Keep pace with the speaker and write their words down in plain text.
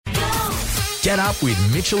Get Up with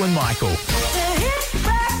Mitchell and Michael. The Hit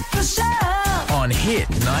Breakfast Show. On Hit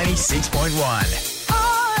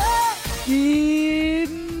 96.1. Good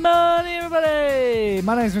morning, everybody.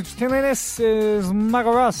 My name is Mitchell Tinley. This is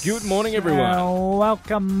Michael Ross. Good morning, everyone.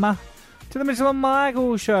 Welcome to the Mitchell and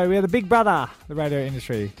Michael Show. We are the big brother, the radio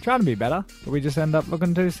industry. Trying to be better, but we just end up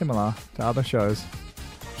looking too similar to other shows.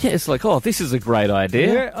 Yeah, it's like, this is a great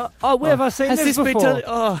idea. Yeah. Where have I seen Has this this been before?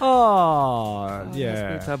 done?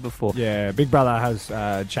 Yeah. It's been done before. Yeah, Big Brother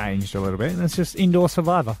has changed a little bit, and it's just Indoor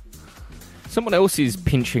Survivor. Someone else is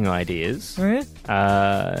pinching ideas. Oh, yeah?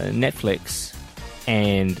 Netflix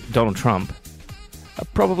and Donald Trump are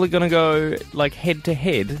probably going to go like head to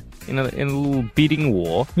head in a little bidding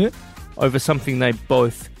war over something they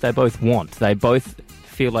both want. They both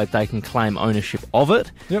feel like they can claim ownership of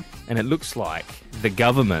it. Yep. And it looks like the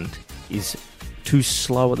government is too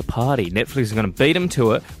slow at the party. Netflix is going to beat them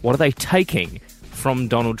to it. What are they taking from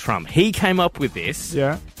Donald Trump? He came up with this.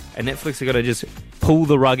 Yeah. And Netflix are going to just pull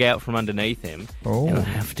the rug out from underneath him Oh. and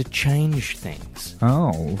have to change things.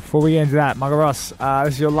 Oh, before we get into that, Michael Ross,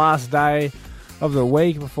 this is your last day of the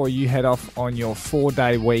week before you head off on your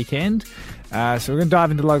 4-day weekend. So we're going to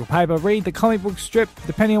dive into the local paper, read the comic book strip.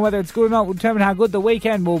 Depending on whether it's good or not will determine how good the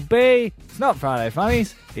weekend will be. It's not Friday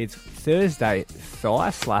Funnies, it's Thursday Thigh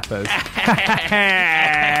Slappers.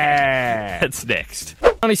 That's next.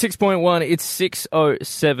 96.1, it's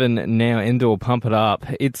 6:07 now, indoor pump it up.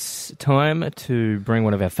 It's time to bring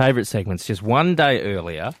one of our favourite segments just one day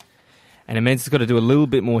earlier, and it means it's got to do a little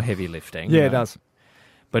bit more heavy lifting. Yeah, it does.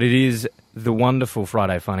 But it is the wonderful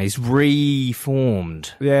Friday Funnies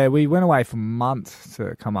reformed. Yeah, we went away for months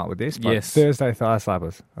to come up with this. But Yes. Thursday Thigh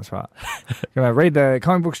Slappers. That's right. Going to read the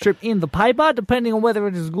comic book strip in the paper. Depending on whether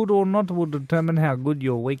it is good or not will determine how good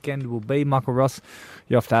your weekend will be. Michael Ross,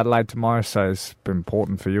 you're off to Adelaide tomorrow, so it's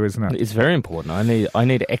important for you, isn't it? It's very important. I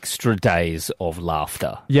need extra days of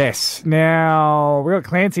laughter. Yes. Now, we've got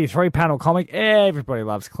Clancy, 3-panel comic. Everybody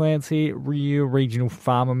loves Clancy. Real regional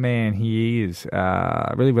farmer man he is.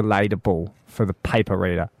 Really relatable for the paper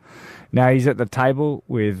reader. Now, he's at the table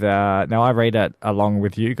with... now, I read it along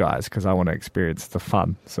with you guys because I want to experience the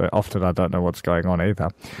fun. So often I don't know what's going on either.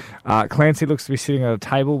 Clancy looks to be sitting at a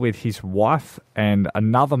table with his wife and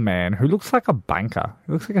another man who looks like a banker.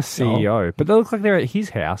 He looks like a CEO. But they look like they're at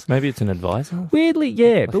his house. Maybe it's an advisor? Weirdly,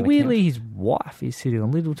 yeah. But an weirdly, his wife is sitting a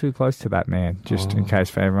little too close to that man, just in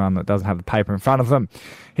case for everyone that doesn't have the paper in front of them.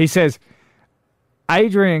 He says...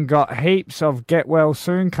 Adrian got heaps of get well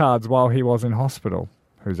soon cards while he was in hospital.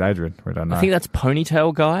 Who's Adrian? We don't know. I think that's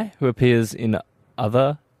Ponytail Guy, who appears in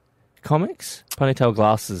other comics. Ponytail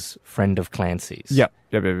Glass's friend of Clancy's. Yep.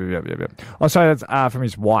 Also, that's from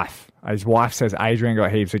his wife. His wife says Adrian got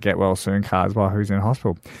heaps of get well soon cards while he was in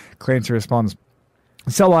hospital. Clancy responds,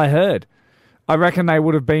 "So I heard. I reckon they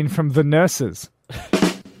would have been from the nurses."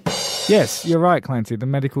 Yes, you're right, Clancy. The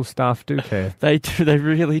medical staff do care. They do. They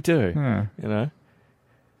really do. Yeah. You know?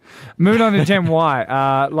 Moving on to Gen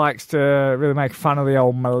Y, likes to really make fun of the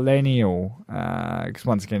old millennial. Because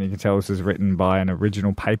once again, you can tell this is written by an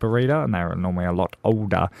original paper reader, and they're normally a lot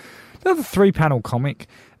older. Another 3-panel comic.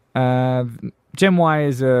 Gen Y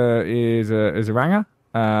is a ranger.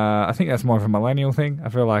 I think that's more of a millennial thing. I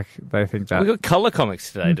feel like they think that. We've got colour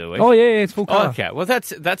comics today, do we? Oh yeah, it's full colour. Okay, well that's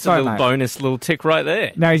Sorry, a little mate. bonus little tick right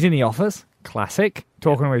there. Now he's in the office. Classic.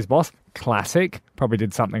 Talking to his boss. Classic. Probably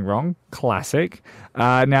did something wrong. Classic.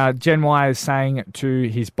 Now, Gen Y is saying to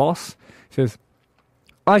his boss, says,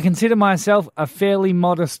 "I consider myself a fairly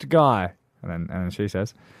modest guy." And then she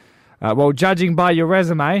says, "Well, judging by your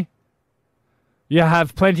resume, you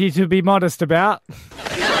have plenty to be modest about."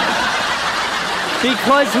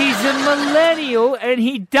 Because he's a millennial and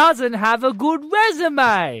he doesn't have a good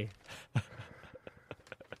resume.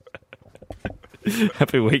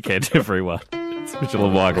 Happy weekend, everyone. It's Mitchell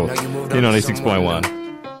and Michael. You're 96.1.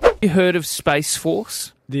 You heard of Space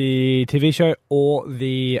Force? The TV show or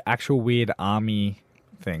the actual weird army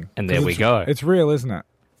thing? And there we go. It's real, isn't it?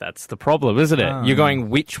 That's the problem, isn't it? Oh. You're going,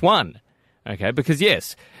 which one? Okay, because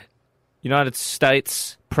yes, United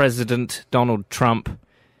States President Donald Trump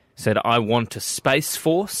said, I want a Space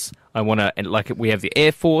Force. I want to, like, we have the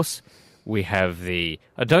Air Force. We have they're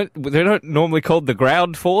not normally called the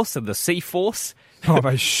Ground Force and the Sea Force. Oh,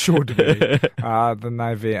 they should be. The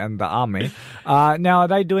Navy and the Army. Now, are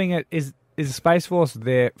they doing it, is the Space Force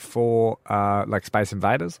there for, like, space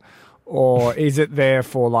invaders? Or is it there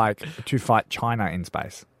for, like, to fight China in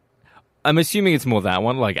space? I'm assuming it's more that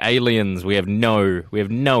one. Like aliens, we have no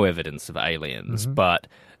evidence of aliens, but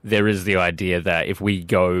there is the idea that if we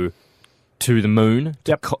go to the moon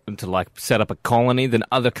to like set up a colony, then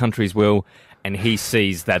other countries will, and he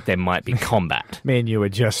sees that there might be combat. Me and you were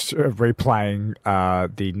just replaying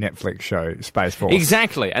the Netflix show Space Force.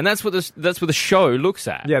 Exactly, and that's what the show looks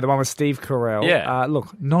at. Yeah, the one with Steve Carell. Yeah.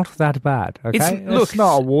 Look, not that bad. Okay, It's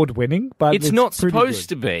not award winning, but it's not pretty supposed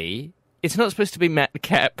good. to be. It's not supposed to be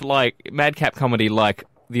madcap comedy like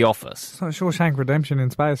The Office. It's not Shawshank Redemption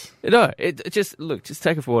in space. No, just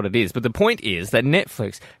take it for what it is. But the point is that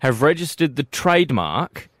Netflix have registered the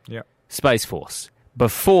trademark Yeah. Space Force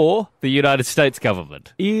before the United States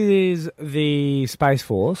government. Is the Space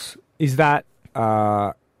Force, is that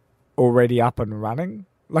already up and running?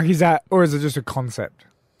 Like, is that, or is it just a concept?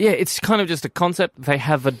 Yeah, it's kind of just a concept. They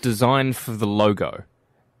have a design for the logo,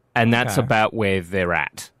 and that's Okay. about where they're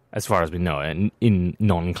at, as far as we know, in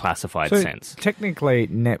non-classified sense. Technically,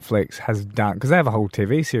 Netflix has done, because they have a whole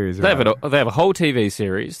TV series. They have around they have a whole TV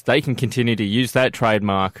series. They can continue to use that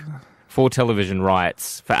trademark for television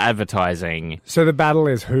rights, for advertising. So the battle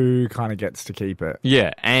is who kind of gets to keep it.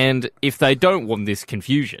 Yeah, and if they don't want this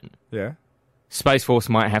confusion, Yeah. Space Force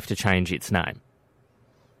might have to change its name.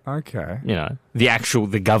 Okay. You know,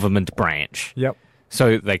 the government branch. Yep.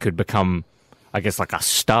 So they could become, I guess, like a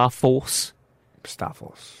Star Force, Star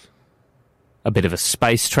Force. a bit of a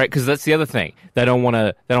space trek. Because that's the other thing. They don't want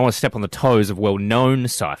to step on the toes of well-known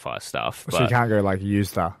sci-fi stuff. So you can't go like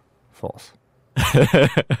use the Force.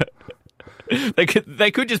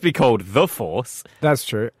 They could just be called the Force. That's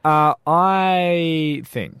true. I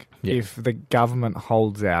think Yeah. if the government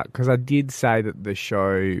holds out, because I did say that the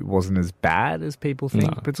show wasn't as bad as people think,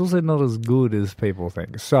 No. but it's also not as good as people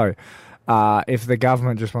think. So if the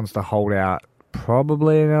government just wants to hold out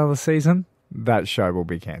probably another season, that show will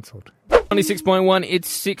be cancelled. 96.1, it's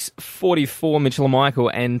 6:44, Mitchell and Michael,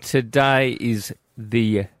 and today is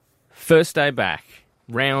the first day back,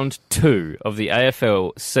 round 2 of the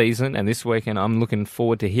AFL season, and this weekend I'm looking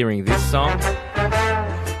forward to hearing this song,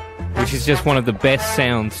 which is just one of the best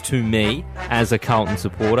sounds to me as a Carlton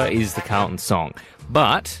supporter, is the Carlton song.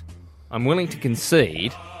 But I'm willing to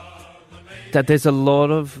concede that there's a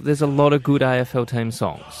lot of good AFL team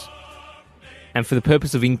songs. And for the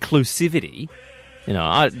purpose of inclusivity, you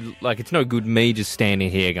know, it's no good me just standing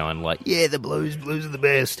here going like, yeah, the Blues are the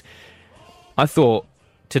best. I thought,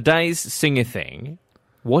 today's Singer Thing,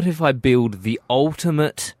 what if I build the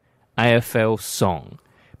ultimate AFL song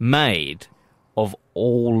made of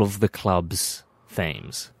all of the club's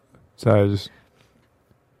themes? So just...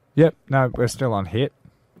 Yep, no, we're still on hit.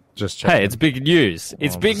 Just checking. Hey, it's big news.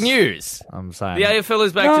 It's big news. I'm saying... The AFL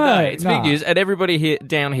is back No, today. It's no. big news, and everybody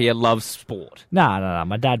down here loves sport. No,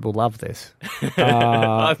 my dad will love this.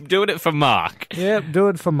 I'm doing it for Mark. Yep, do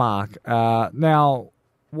it for Mark. Now,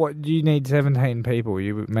 what do you need 17 people?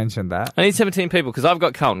 You mentioned that. I need 17 people because I've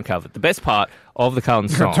got Carlton covered. The best part of the Carlton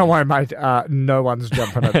song... Don't worry, mate. No one's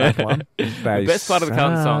jumping at that one. The best part of the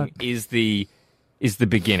Carlton song is the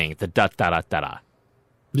beginning, the da-da-da-da-da.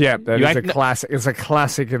 Yeah, that You is a ain't- classic. It's a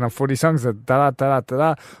classic in a footy song. It's a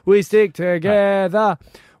da-da-da-da-da. We stick together.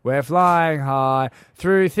 We're flying high.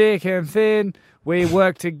 Through thick and thin, we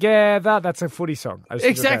work together. That's a footy song. I just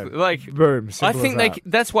think of Exactly. that. Like, Boom. I simple think as that.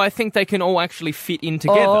 that's why I think they can all actually fit in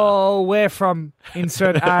together. Oh, we're from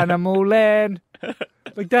insert animal land.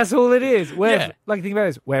 Like, that's all it is. Yeah. Like, think about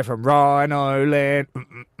this. We're from Rhino land.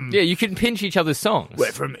 Yeah, you can pinch each other's songs.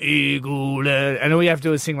 We're from Eagle land. And all you have to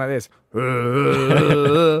do is sing like this.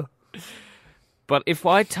 But if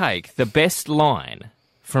I take the best line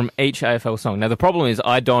from each AFL song, now the problem is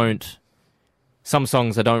some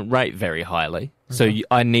songs I don't rate very highly, so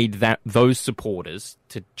I need those supporters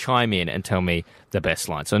to chime in and tell me the best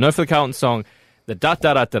line. So I know for the Carlton song, the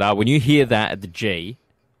da-da-da-da-da, when you hear that at the G,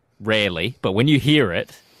 rarely, but when you hear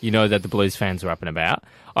it, you know that the Blues fans are up and about.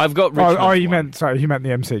 I've got Richmond's you one. meant the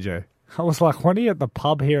MCG. I was like, when are you at the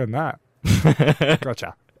pub hearing that?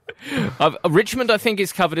 Gotcha. Richmond, I think,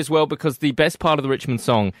 is covered as well because the best part of the Richmond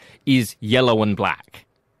song is Yellow and Black.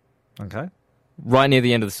 Okay. Right near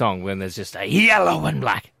the end of the song when there's just a yellow and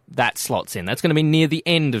black. That slots in. That's going to be near the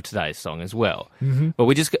end of today's song as well. Mm-hmm. But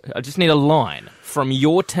I just need a line from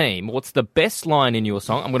your team. What's the best line in your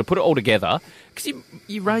song? I'm going to put it all together because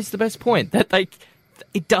you raised the best point that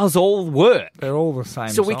it does all work. They're all the same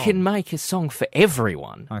So we song. can make a song for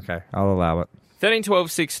everyone. Okay, I'll allow it. 13,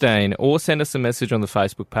 12, 16, or send us a message on the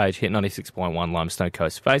Facebook page, Hit 96.1 Limestone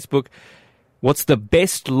Coast Facebook. What's the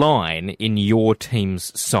best line in your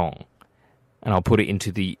team's song? And I'll put it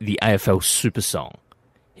into the AFL Super Song.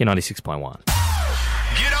 Hit 96.1.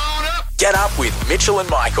 Get on up. Get up with Mitchell and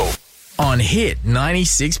Michael on Hit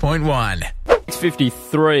 96.1. It's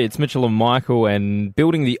 53. It's Mitchell and Michael, and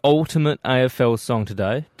building the ultimate AFL song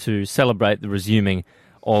today to celebrate the resuming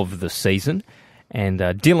of the season. And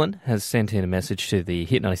Dylan has sent in a message to the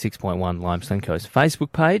Hit 96.1 Limestone Coast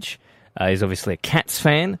Facebook page. He's obviously a Cats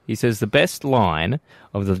fan. He says the best line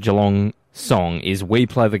of the Geelong song is "We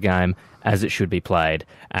play the game as it should be played,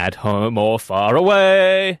 at home or far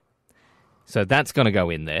away." So that's going to go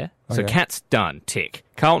in there. So Cats done, tick.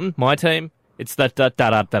 Carlton, my team, it's that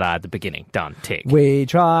da-da-da-da at the beginning. Done, tick. We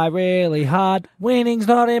try really hard. Winning's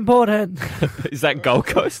not important. Is that Gold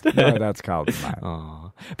Coast? No, that's Carlton, mate.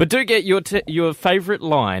 Oh. But do get your favourite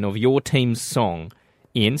line of your team's song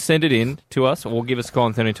in. Send it in to us or give us a call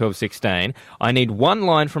on 13 12 16. I need one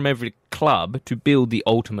line from every club to build the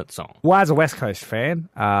ultimate song. Well, as a West Coast fan,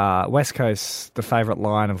 West Coast, the favourite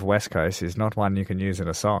line of West Coast is not one you can use in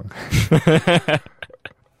a song.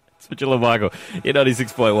 It's Mitchell and Michael, Hit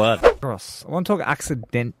 96.1. Ross, I want to talk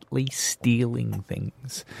accidentally stealing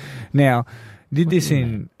things. Now, did this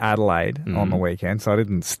in Adelaide on the weekend, so I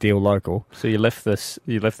didn't steal local. So you left the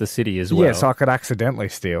city as well. Yeah, so I could accidentally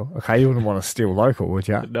steal. Okay, you wouldn't want to steal local, would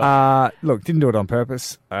you? No. Look, didn't do it on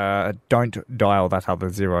purpose. Don't dial that other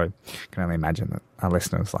zero. Can only imagine that our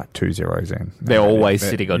listeners like 2 zeros in. They're always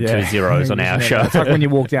sitting on 2 zeros on our show. It's like when you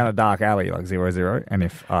walk down a dark alley, like 0 0, and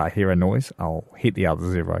if I hear a noise, I'll hit the other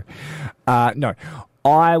 0. No,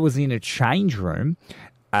 I was in a change room,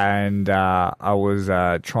 and I was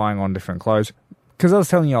trying on different clothes. Because I was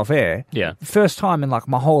telling you off air, first time in like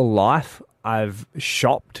my whole life I've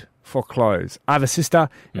shopped for clothes. I have a sister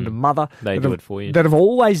and a mother. They do it for you. That have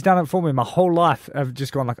always done it for me my whole life. I've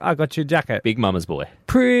just gone like, I got you a jacket. Big mama's boy.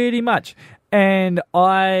 Pretty much. And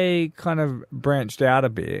I kind of branched out a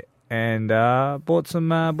bit and bought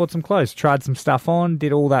some clothes, tried some stuff on,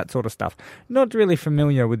 did all that sort of stuff. Not really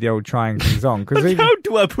familiar with the old trying things on. How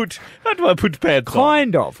do I put pants on?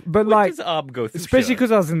 Kind of, but What like, does arm go through especially shirt?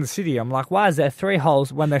 because I was in the city, I'm like, why is there 3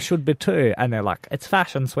 holes when there should be 2? And they're like, it's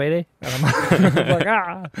fashion, sweetie. And I'm like,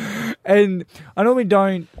 ah. And I normally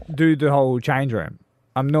don't do the whole change room.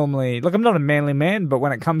 I'm normally I'm not a manly man, but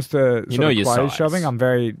when it comes to sort of clothes shopping, I'm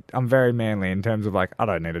very manly in terms of like, I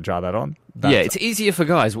don't need to try that on. It's easier for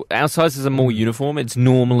guys. Our sizes are more uniform. It's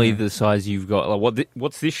normally the size you've got. Like,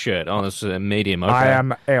 what's this shirt? Oh, it's a medium. Okay. I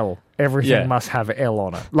am L. Everything must have L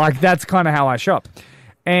on it. Like, that's kind of how I shop.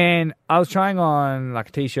 And I was trying on like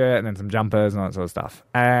a t-shirt and then some jumpers and all that sort of stuff.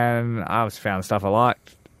 And I found stuff I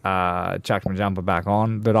liked. Chucked my jumper back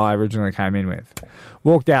on that I originally came in with.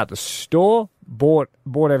 Walked out the store, bought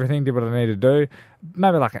everything, did what I needed to do.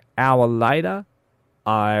 Maybe like an hour later,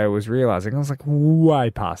 I was realising I was like way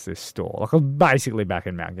past this store. Like I was basically back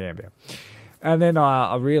in Mount Gambier. And then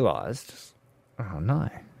I realised, oh no,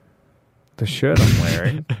 the shirt I'm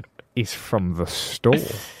wearing is from the store.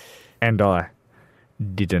 And I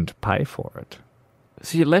didn't pay for it.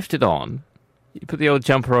 So you left it on, you put the old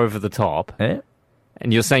jumper over the top, and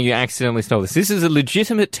you're saying you accidentally stole this. This is a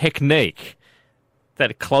legitimate technique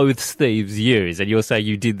that clothes thieves use, and you're saying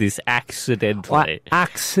you did this accidentally. I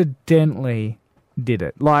accidentally did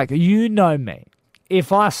it. Like, you know me.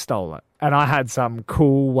 If I stole it and I had some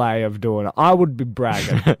cool way of doing it, I would be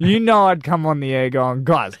bragging. You know I'd come on the air going,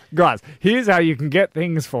 guys, here's how you can get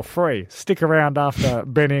things for free. Stick around after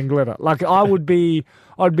Benny and Glitter. Like, I'd be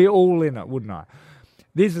all in it, wouldn't I?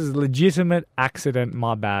 This is a legitimate accident,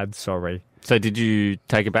 my bad, sorry. So did you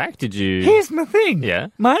take it back? Did you... Here's my thing,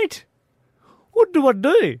 mate. What do I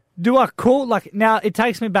do? Do I call, like, now it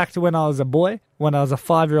takes me back to when I was a boy, when I was a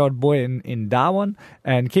 5-year-old boy in Darwin,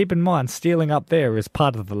 and keep in mind, stealing up there is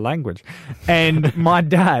part of the language. And my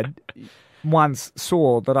dad once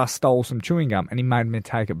saw that I stole some chewing gum, and he made me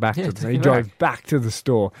take it back. He drove back to the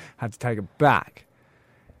store, had to take it back.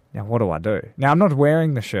 Now, what do I do? Now, I'm not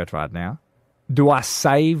wearing the shirt right now. Do I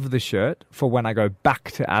save the shirt for when I go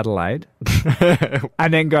back to Adelaide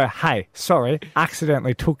and then go, hey, sorry,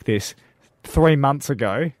 accidentally took this 3 months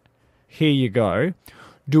ago. Here you go.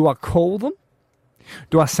 Do I call them?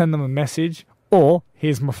 Do I send them a message? Or,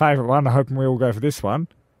 here's my favourite one, I hope we all go for this one.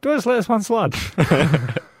 Do I just let this one slide?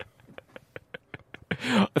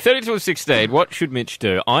 32 of 16, what should Mitch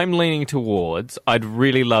do? I'm leaning towards, I'd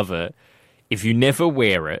really love it if you never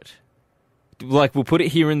wear it. Like, we'll put it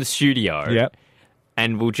here in the studio. Yep.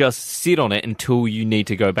 And we'll just sit on it until you need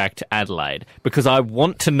to go back to Adelaide. Because I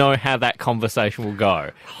want to know how that conversation will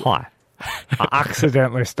go. Hi. I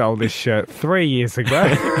accidentally stole this shirt 3 years ago.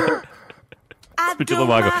 Mitchell and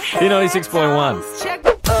Michael, Hit 96.1. Check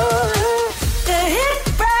the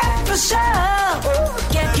Hit Breakfast Show.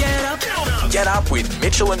 Get up. Get up with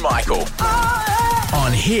Mitchell and Michael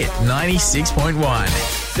on Hit 96.1.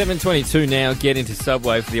 7:22 now. Get into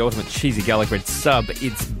Subway for the ultimate cheesy garlic bread sub.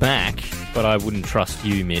 It's back. But I wouldn't trust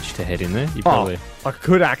you, Mitch, to head in there. You probably... Oh, I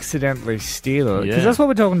could accidentally steal it. Because Yeah. that's what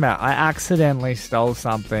we're talking about. I accidentally stole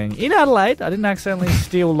something in Adelaide. I didn't accidentally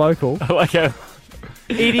steal local. that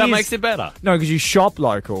It makes it better. No, because you shop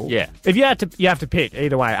local. Yeah. If you have to pick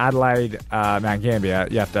either way, Adelaide, Mount Gambier,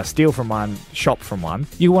 you have to steal from one, shop from one.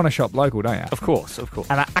 You want to shop local, don't you? Of course.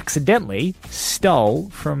 And I accidentally stole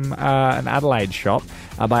from an Adelaide shop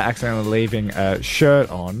by accidentally leaving a shirt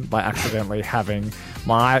on, by accidentally having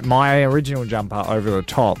my original jumper over the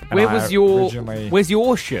top. And Where's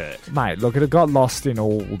your shirt? Mate, look, it got lost in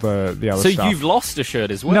all the other So stuff. you've lost a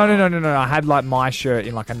shirt as well? No. I had like my shirt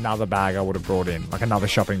in like another bag I would have brought in, like another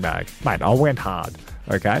shopping bag. Mate, I went hard,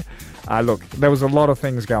 okay? Look, there was a lot of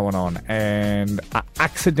things going on, and I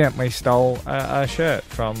accidentally stole a shirt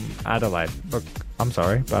from Adelaide. Look, I'm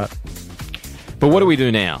sorry, but... But what do we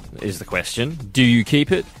do now, is the question. Do you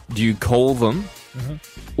keep it? Do you call them?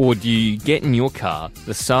 Or do you get in your car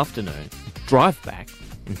this afternoon, drive back,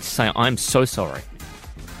 and say, I'm so sorry.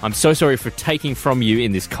 I'm so sorry for taking from you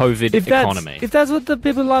in this COVID economy. If that's what the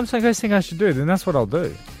people in Limestone Coast think I should do, then that's what I'll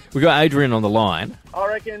do. We got Adrian on the line. I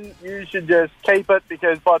reckon you should just keep it,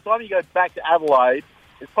 because by the time you go back to Adelaide,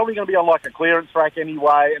 it's probably going to be on like a clearance rack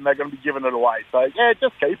anyway, and they're going to be giving it away. So, yeah,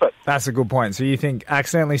 just keep it. That's a good point. So you think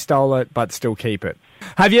accidentally stole it, but still keep it.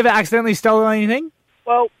 Have you ever accidentally stolen anything?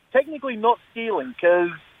 Well, technically not stealing, because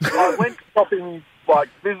I went shopping, like,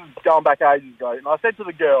 this is going back ages ago, and I said to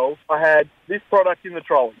the girl, I had this product in the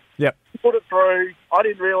trolley. Yep. Put it through. I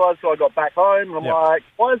didn't realise till I got back home, and I'm like,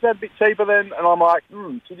 why is that a bit cheaper then? And I'm like,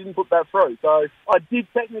 she didn't put that through. So I did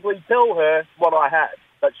technically tell her what I had,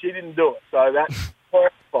 but she didn't do it. So that's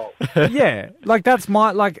her fault. Yeah, like that's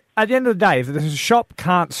at the end of the day, if the shop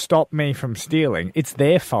can't stop me from stealing, it's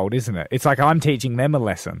their fault, isn't it? It's like I'm teaching them a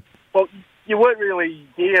lesson. Well, you weren't really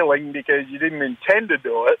stealing because you didn't intend to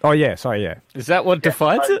do it. Oh, yeah, sorry, yeah. Is that what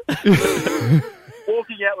defines it?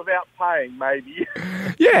 Walking out without paying, maybe.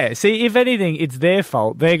 Yeah, see, if anything, it's their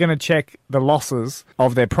fault. They're going to check the losses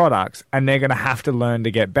of their products, and they're going to have to learn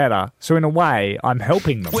to get better. So in a way, I'm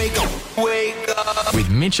helping them. Wake up with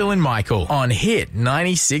Mitchell and Michael on Hit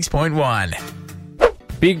 96.1.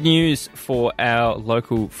 Big news for our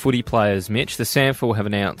local footy players, Mitch. The SANFL have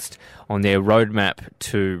announced on their roadmap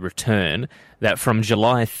to return that from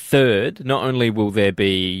July 3rd, not only will there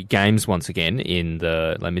be games once again in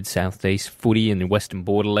the Mid-South East footy and the Western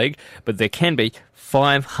Border League, but there can be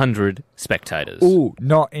 500 spectators. Ooh,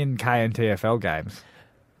 not in KNTFL games.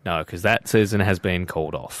 No, because that season has been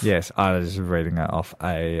called off. Yes, I was reading that off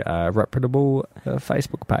a reputable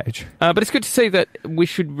Facebook page. But it's good to see that we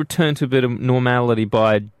should return to a bit of normality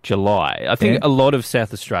by July. I think a lot of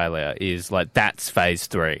South Australia is like, that's phase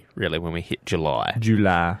 3, really, when we hit July.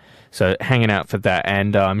 So hanging out for that.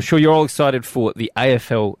 And I'm sure you're all excited for the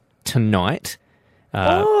AFL tonight.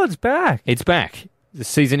 It's back. It's back. The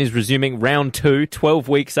season is resuming round 2, 12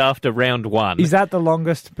 weeks after round 1. Is that the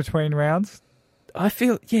longest between rounds? I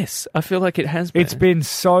feel like it has been. It's been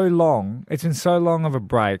so long. It's been so long of a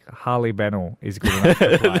break. Harley Bennell is good enough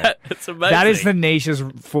to play. That's amazing. That is the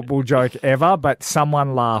nichest football joke ever, but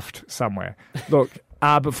someone laughed somewhere. Look,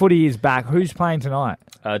 but footy is back. Who's playing tonight?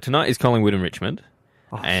 Tonight is Collingwood and Richmond.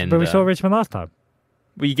 But we saw Richmond last time.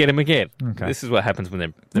 Well, you get them again. Okay. This is what happens when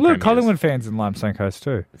they're Look, premiers. Collingwood fans in Limestone Coast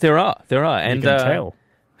too. There are. And You can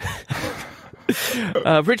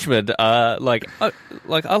tell. Richmond, I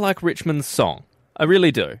like Richmond's song. I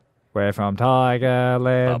really do. We're from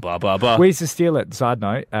Tigerland. Blah, blah, blah, blah. We used to steal it. Side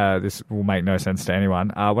note, this will make no sense to anyone.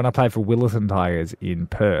 When I played for Willetton Tigers in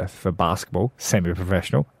Perth for basketball,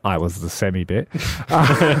 semi-professional, I was the semi-bit.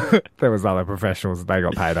 There was other professionals. They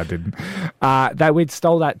got paid. I didn't. We'd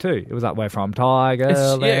stole that too. It was like, we're from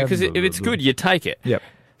Tigerland. Yeah, because if it's good, you take it. Yep.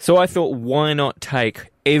 So I thought, why not take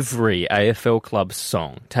every AFL club's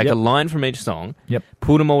song, take a line from each song,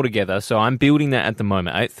 put them all together. So I'm building that at the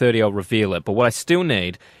moment. 8:30, I'll reveal it. But what I still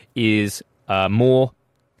need is more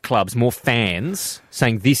clubs, more fans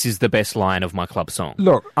saying this is the best line of my club song.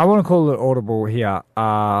 Look, I want to call it audible here.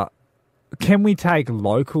 Can we take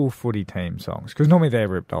local footy team songs? Because normally they're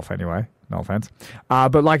ripped off anyway. No offense.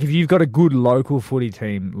 But like if you've got a good local footy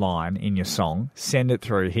team line in your song, send it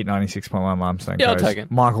through, hit 96.1 Limestone Coast. I'll take it.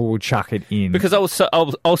 Michael will chuck it in. Because I'll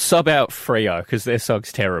sub out Freo because their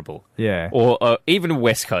song's terrible. Yeah. Or even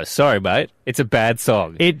West Coast. Sorry, mate. It's a bad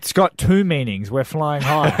song. It's got two meanings. We're flying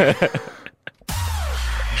high.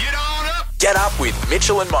 Get up with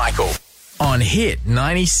Mitchell and Michael on Hit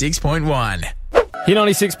 96.1. Hit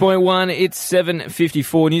 96.1, it's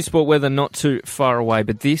 7:54. New sport weather not too far away,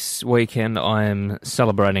 but this weekend I am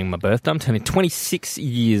celebrating my birthday. I'm turning 26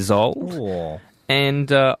 years old. Oh.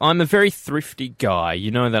 And I'm a very thrifty guy.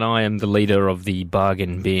 You know that I am the leader of the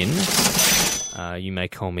bargain bin. You may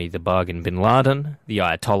call me the bargain bin Laden, the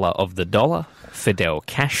Ayatollah of the dollar, Fidel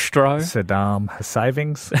Castro. Saddam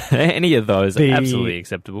savings. Any of those are The- absolutely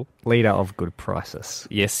acceptable. Leader of good prices.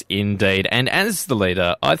 Yes, indeed. And as the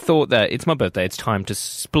leader, I thought that it's my birthday. It's time to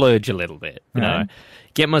splurge a little bit. You know,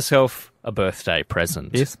 get myself a birthday present.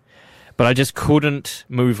 Yes. But I just couldn't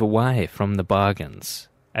move away from the bargains.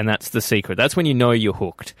 And that's the secret. That's when you know you're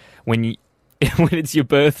hooked. When you, when it's your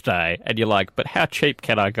birthday and you're like, but how cheap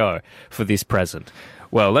can I go for this present?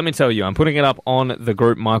 Well, let me tell you, I'm putting it up on the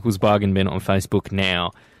group Michael's Bargain Bin on Facebook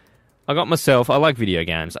now. I like video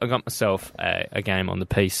games. I got myself a game on the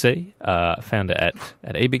PC. Found it at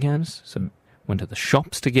EB Games. So went to the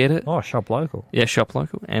shops to get it. Oh, shop local. Yeah, shop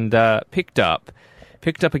local. And picked up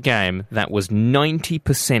a game that was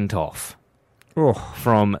 90% off Oh,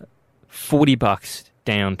 from $40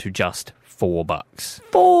 down to just $4.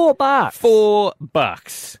 $4.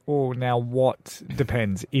 $4. Oh, now what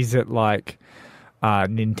depends? Is it like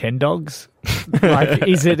Nintendogs? Like,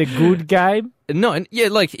 is it a good game? No, yeah,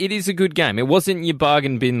 like it is a good game. It wasn't your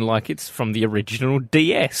bargain bin like it's from the original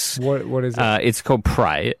DS. What is it? It's called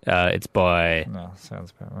Prey. It's by No,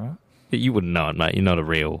 sounds about right. you wouldn't know it, mate. You're not a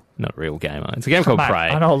real gamer. It's a game called Mate, Prey.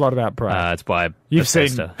 I know a lot about Prey. It's by you've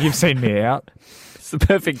Bethesda. seen me out. It's the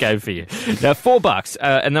perfect game for you. Now $4,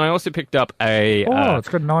 and then I also picked up It's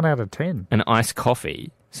got 9 out of 10. an iced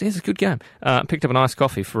coffee. See, it's a good game. Picked up an iced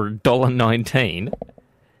coffee for $1.19,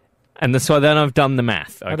 and so then I've done the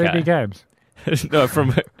math. Are they Okay, big games? no,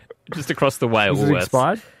 from just across the way. Is it Woolworths.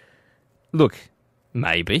 expired? Look,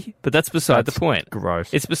 maybe, but that's beside the point.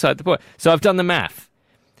 Gross. It's beside the point. So I've done the math.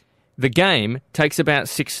 The game takes about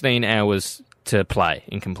 16 hours to play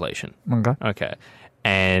in completion. Okay. Okay.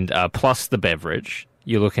 And plus the beverage,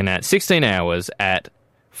 you're looking at 16 hours at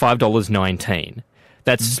 $5.19.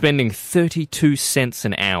 That's spending 32 cents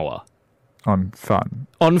an hour On fun.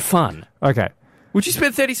 on fun. Okay. Would you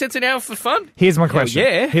spend 30 cents an hour for fun? Here's my question.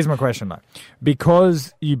 yeah. Here's my question, though.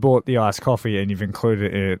 Because you bought the iced coffee and you've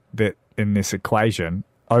included it in this equation,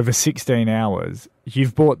 over 16 hours,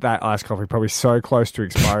 you've bought that iced coffee probably so close to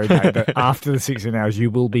expiry date that after the 16 hours, you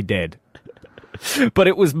will be dead. But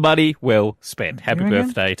it was money well spent. Happy You reckon?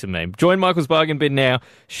 birthday to me. Join Michael's Bargain Bin now.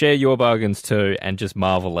 Share your bargains too and just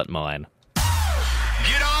marvel at mine.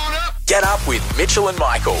 Get on up. Get up with Mitchell and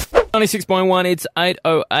Michael. 96.1, it's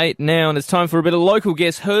 8:08 now, and it's time for a bit of local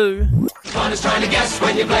Guess Who. Fun is trying to guess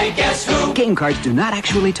when you play Guess Who. Game cards do not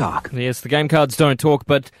actually talk. Yes, the game cards don't talk,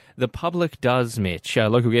 but the public does, Mitch.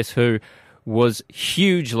 Local Guess Who was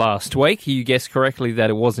huge last week. You guessed correctly that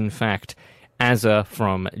it was, in fact, Azza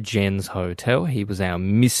from Jen's Hotel. He was our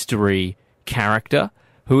mystery character.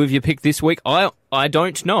 Who have you picked this week? I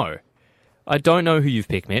don't know. I don't know who you've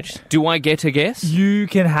picked, Mitch. Do I get a guess? You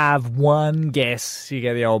can have one guess. You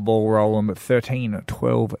get the old ball rolling, but 13,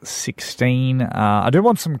 12, 16. I do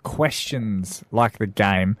want some questions like the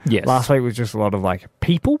game. Yes. Last week was just a lot of like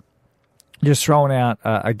people. Just throwing out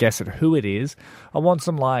a guess at who it is. I want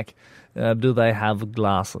some like, do they have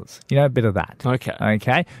glasses? You know, a bit of that. Okay.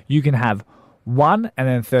 Okay. You can have one, and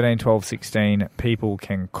then 13, 12, 16 people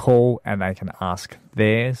can call and they can ask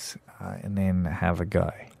theirs, and then have a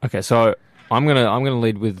go. Okay, so I'm gonna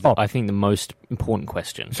lead with Oh. I think the most important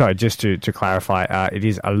question. Sorry, just to clarify, it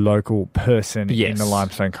is a local person Yes. in the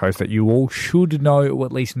Limestone Coast that you all should know or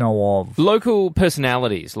at least know of. Local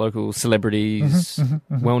personalities, local celebrities,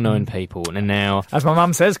 well-known people. And now, As my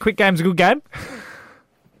mum says, quick game's a good game.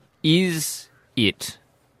 is it?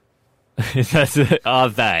 Are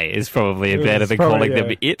they is probably better It's than probably, calling them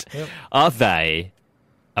yeah. it. Are they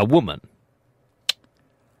a woman?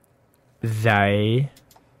 They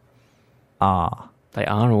are, They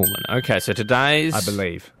are a woman. Okay, so I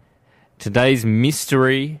believe. today's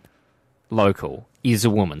mystery local is a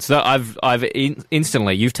woman. So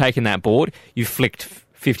instantly you've taken that board, you've flicked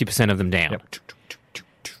 50% of them down. Yep.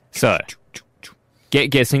 So get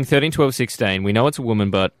guessing 13, 12, 16. We know it's a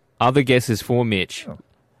woman, but other guesses for Mitch.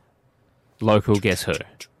 Local Guess Who.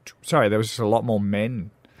 Sorry, there was just a lot more men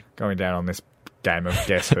going down on this game of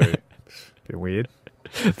Guess Who. Bit weird.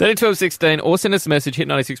 13, 12, 16, or send us a message, hit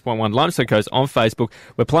 96.1 Limestone Coast on Facebook.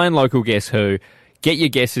 We're playing Local Guess Who. Get your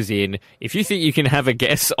guesses in. If you think you can have a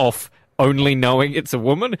guess off only knowing it's a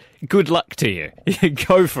woman, good luck to you.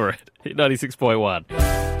 Go for it. Hit 96.1.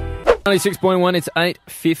 96.1, it's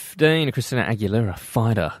 8:15. Christina Aguilera,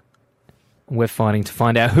 Fighter. We're fighting to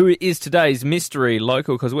find out who is today's mystery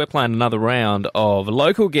local because we're playing another round of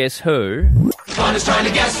Local Guess Who. Fun is trying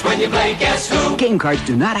to guess when you play Guess Who. Game cards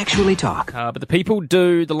do not actually talk. But the people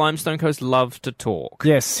do. The Limestone Coast love to talk.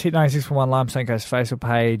 Yes, hit 96.1 Limestone Coast Facebook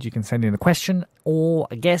page. You can send in a question or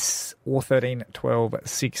a guess or 13, 12,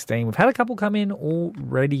 16. We've had a couple come in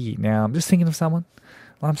already. Now, I'm just thinking of someone.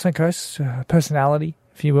 Limestone Coast personality,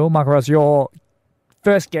 if you will. Michael Ross, your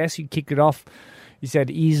first guess, you kicked it off. You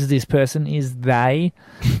said, is this person, is they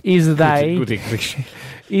Good English.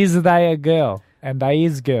 is they a girl? And they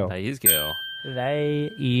is girl. They is girl.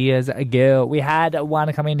 They is a girl. We had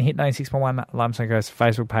one come in, hit 96.1 Limestone Coast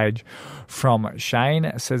Facebook page from Shane.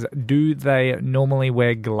 It says, do they normally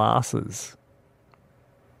wear glasses?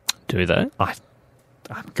 Do they?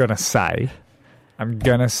 I'm going to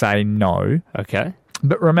say no. Okay.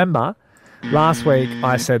 But remember, last week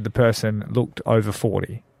I said the person looked over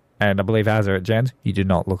 40. And I believe Azza at Jens, you do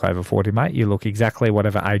not look over 40, mate. You look exactly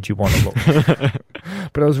whatever age you want to look.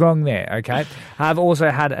 But I was wrong there, okay? I've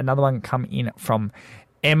also had another one come in from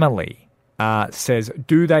Emily. Says,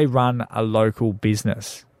 do they run a local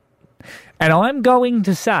business? And I'm going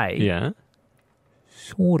to say... Yeah.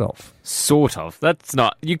 Sort of. Sort of. That's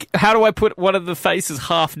not... How do I put one of the faces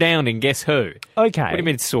half down in Guess Who? Okay. What do you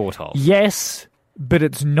mean sort of? Yes, but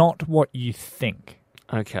it's not what you think.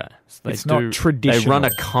 Okay. So It's not traditional. They run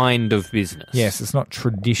a kind of business. Yes, it's not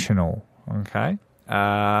traditional, okay?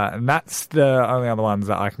 And that's the only other ones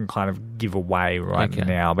that I can kind of give away right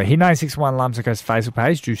now. But hit 96.1 Limestone Coast Facebook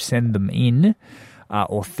page, do send them in,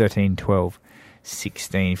 or 13, 12,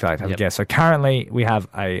 16 if you'd like to have a guess. So currently we have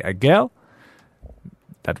a girl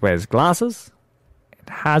that wears glasses, and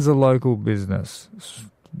has a local business,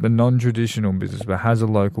 the non-traditional business, but has a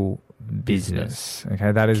local business.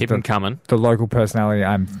 Okay, that is Keep them coming. The local personality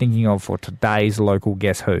I'm thinking of for today's local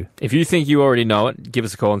Guess Who. If you think you already know it, give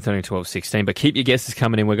us a call on 13 12 16. But keep your guesses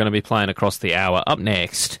coming in. We're going to be playing across the hour. Up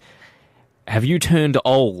next, have you turned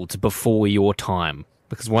old before your time?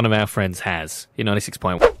 Because one of our friends has. Here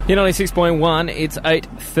 96.1. Here 96.1, it's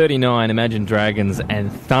 8:39. Imagine Dragons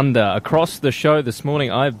and Thunder. Across the show this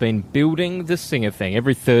morning, I've been building the singer thing.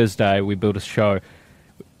 Every Thursday, we build a show.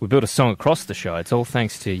 We built a song across the show. It's all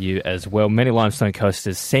thanks to you as well. Many Limestone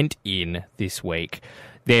Coasters sent in this week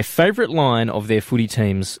their favourite line of their footy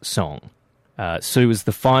team's song. Sue is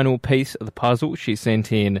the final piece of the puzzle. She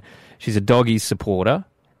sent in, she's a Doggies supporter,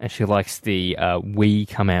 and she likes the "We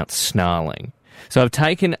Come Out Snarling." So I've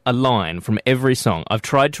taken a line from every song. I've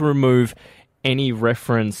tried to remove any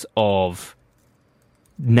reference of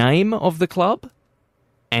name of the club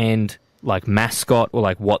and like mascot or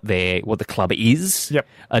like what the club is,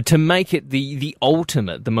 to make it the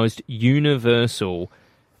ultimate, the most universal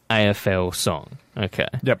AFL song. Okay.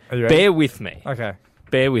 Yep. Are you ready? Bear with me. Okay.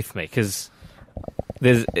 Bear with me because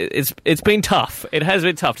it's been tough. It has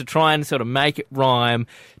been tough to try and sort of make it rhyme,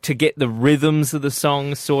 to get the rhythms of the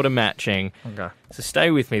song sort of matching. Okay. So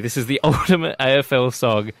stay with me. This is the ultimate AFL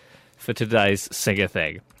song for today's singer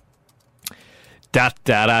thing. Da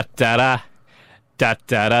da da da da. Da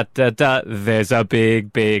da da da da, there's a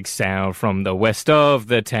big, big sound from the west of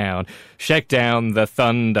the town. Shake down the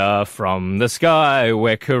thunder from the sky.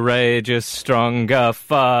 We're courageous, stronger,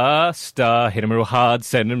 faster. Hit 'em real hard,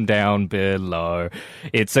 send 'em down below.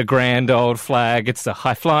 It's a grand old flag, it's a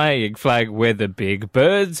high-flying flag. We're the big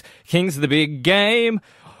birds, kings of the big game.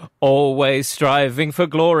 Always striving for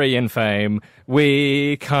glory and fame.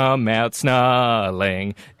 We come out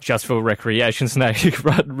snarling, just for recreation, snake.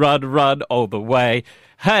 Run, run, run all the way.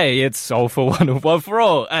 Hey, it's all for one and one for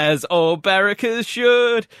all, as all barrackers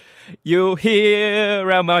should. You'll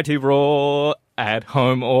hear our mighty roar, at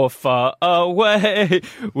home or far away.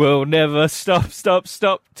 We'll never stop, stop,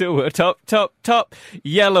 stop, till we're top, top, top.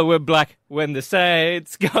 Yellow and black when the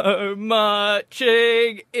Saints go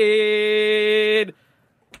marching in.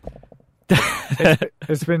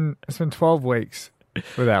 It's been 12 weeks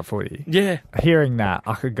without footy. Yeah. Hearing that,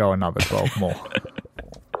 I could go another 12 more.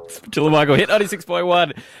 Jill and Michael hit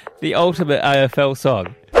 96.1, the ultimate AFL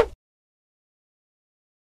song.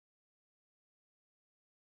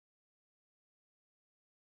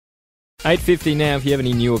 $8.50 now. If you have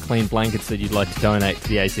any new or clean blankets that you'd like to donate to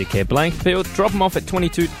the AC Care Blanket Field, drop them off at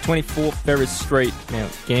 22-24 Ferris Street, now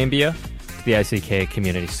Gambia, to the AC Care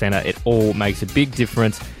Community Centre. It all makes a big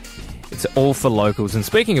difference. It's all for locals. And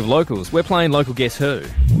speaking of locals, we're playing Local Guess Who.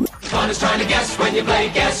 Fun is trying to guess when you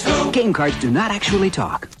play Guess Who. Game cards do not actually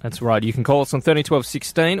talk. That's right. You can call us on 13 12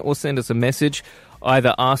 16 or send us a message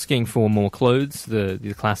either asking for more clues,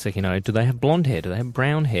 the classic, do they have blonde hair? Do they have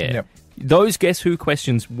brown hair? Yep. Those Guess Who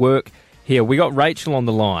questions work here. We got Rachel on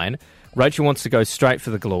the line. Rachel wants to go straight for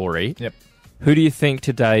the glory. Yep. Who do you think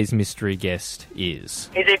today's mystery guest is?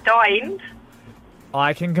 Is it Diane?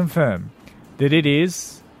 I can confirm that it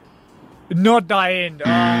is not Diane.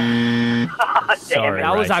 Oh, Sorry,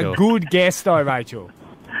 that was Rachel. a good guess, though, Rachel.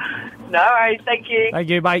 No worries, thank you. Thank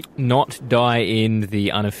you, mate. Not Diane,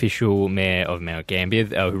 the unofficial mayor of Mount Gambier,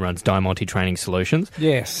 who runs Diamante Training Solutions.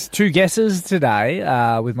 Yes, 2 guesses today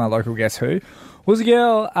with my local Guess Who. Was a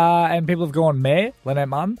girl, and people have gone Mayor, Lynette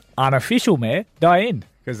Martin. Unofficial Mayor, Diane.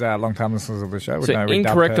 Because long-time listeners of the show would So know we dubbed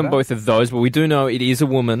incorrect her on that. both of those, but we do know it is a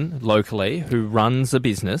woman locally who runs a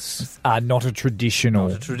business. Not a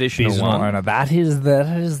traditional, traditional business one. owner. That is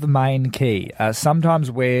the main key.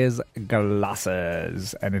 Sometimes wears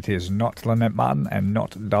glasses, and it is not Lynette Martin and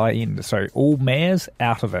not Diane. So all mayors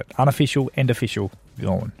out of it, unofficial and official.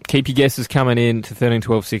 Gone. Keep your guesses coming in to 13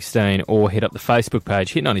 12 16 or hit up the Facebook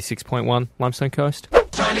page, Hit 96.1 Limestone Coast.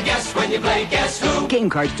 Trying to guess when you play Guess Who. Game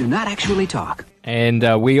cards do not actually talk. And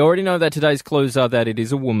we already know that today's clues are that it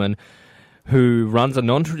is a woman who runs a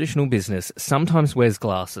non-traditional business, sometimes wears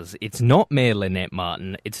glasses. It's not Mayor Lynette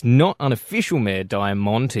Martin. It's not unofficial Mayor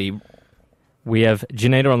Diamante. We have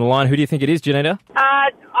Janita on the line. Who do you think it is, Janita? I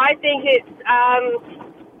think it's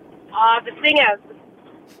the singer.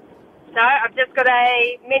 So I've just got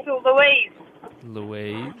a mental Louise.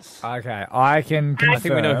 Louise. Okay, I can confirm I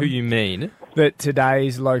think we know who you mean. that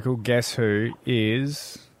today's local Guess Who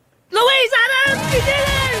is... Louise Adams! You did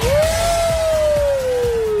it!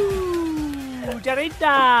 Woo!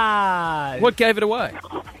 Janita! What gave it away?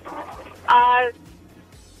 I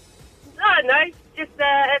don't know. Just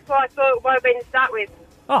that's what I thought it might have been to start with.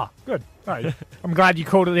 Oh, good. Right. I'm glad you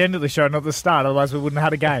called at the end of the show, not the start. Otherwise, we wouldn't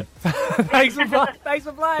have had a game. Thanks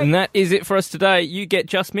for playing. And that is it for us today. You get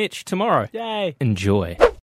Just Mitch tomorrow. Yay. Enjoy.